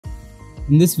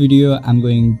In this video, I'm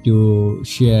going to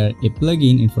share a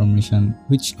plugin information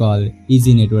which called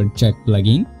Easy Network Check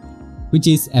plugin, which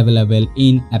is available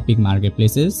in Epic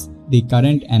marketplaces. The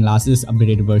current and latest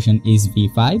updated version is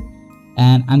V5,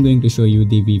 and I'm going to show you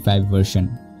the V5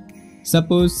 version.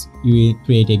 Suppose you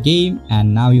create a game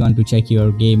and now you want to check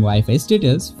your game Wi-Fi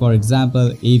status. For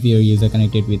example, if your user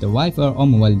connected with a Wi-Fi or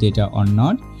mobile data or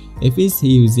not. If it's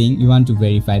using, you want to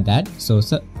verify that. So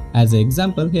as an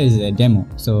example, here is a demo.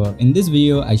 So in this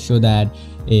video, I show that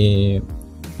a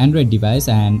Android device,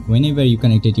 and whenever you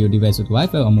connected your device with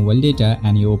Wi-Fi or mobile data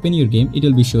and you open your game, it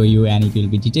will be show you and it will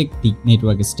be detect the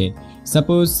network state.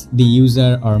 Suppose the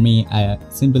user or me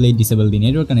simply disable the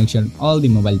network connection, all the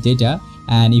mobile data,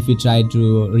 and if you try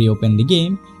to reopen the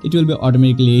game, it will be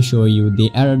automatically show you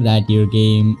the error that your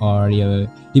game or your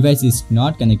device is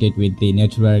not connected with the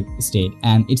network state,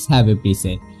 and it's have a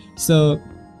preset. So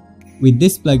with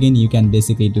this plugin, you can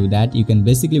basically do that. You can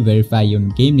basically verify your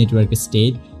game network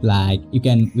state. Like you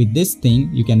can, with this thing,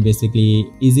 you can basically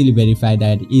easily verify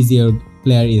that is your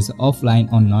player is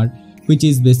offline or not, which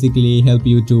is basically help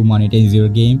you to monetize your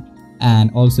game,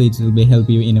 and also it will be help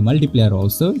you in a multiplayer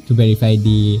also to verify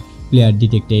the player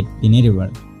detected the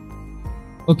network.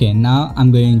 Okay, now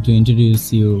I'm going to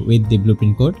introduce you with the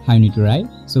blueprint code how you need to write.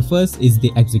 So first is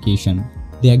the execution.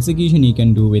 The execution you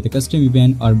can do with a custom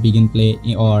event or begin play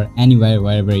or anywhere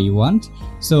wherever you want.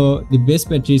 So the best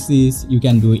practices you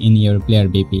can do in your player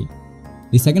BP.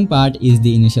 The second part is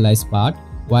the initialize part,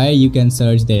 where you can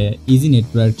search the Easy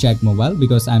Network Check mobile,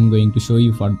 because I'm going to show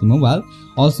you for the mobile.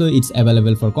 Also it's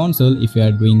available for console if you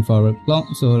are doing for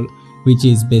console, which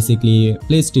is basically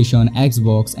PlayStation,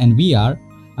 Xbox and VR.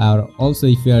 Or also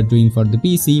if you are doing for the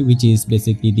PC, which is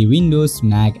basically the Windows,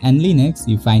 Mac and Linux,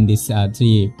 you find this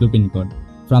three blueprint code.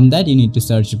 From that you need to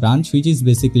search branch, which is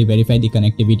basically verify the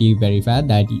connectivity, verify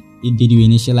that did you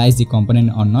initialize the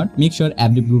component or not. Make sure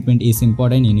every blueprint is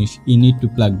important, you need to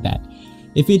plug that.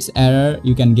 If it's error,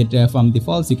 you can get from the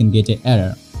false, you can get an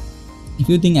error. If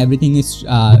you think everything is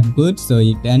good, so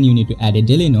then you need to add a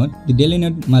delay node. The delay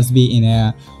node must be in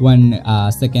a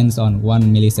 1 seconds on 1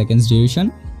 milliseconds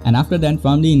duration. And after that,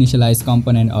 from the initialized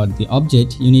component or the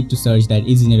object, you need to search that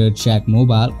Easy Network Check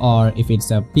mobile, or if it's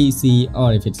a PC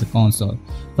or if it's a console.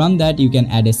 From that you can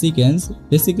add a sequence.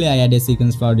 Basically I add a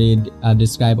sequence for the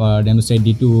describe or demonstrate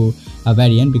the two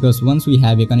variant, because once we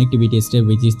have a connectivity step,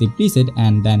 which is the preset,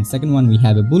 and then second one we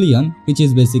have a boolean, which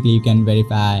is basically you can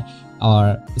verify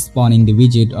or spawning the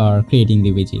widget or creating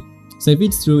the widget. So if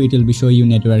it's true, it will be show you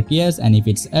network yes, and if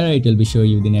it's error, it will be show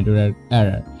you the network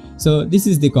error. So this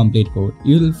is the complete code.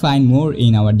 You will find more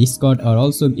in our Discord, or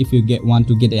also if you want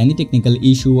to get any technical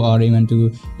issue or even to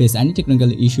face any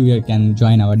technical issue, you can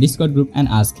join our Discord group and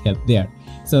ask help there.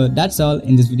 So that's all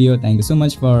in this video. Thank you so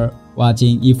much for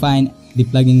watching. You find the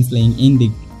plugins link in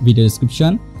the video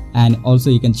description, and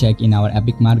also you can check in our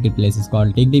Epic marketplace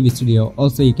called Tec Dev Studio.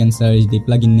 Also you can search the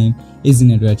plugin name Easy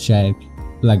Network Check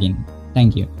plugin.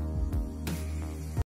 Thank you.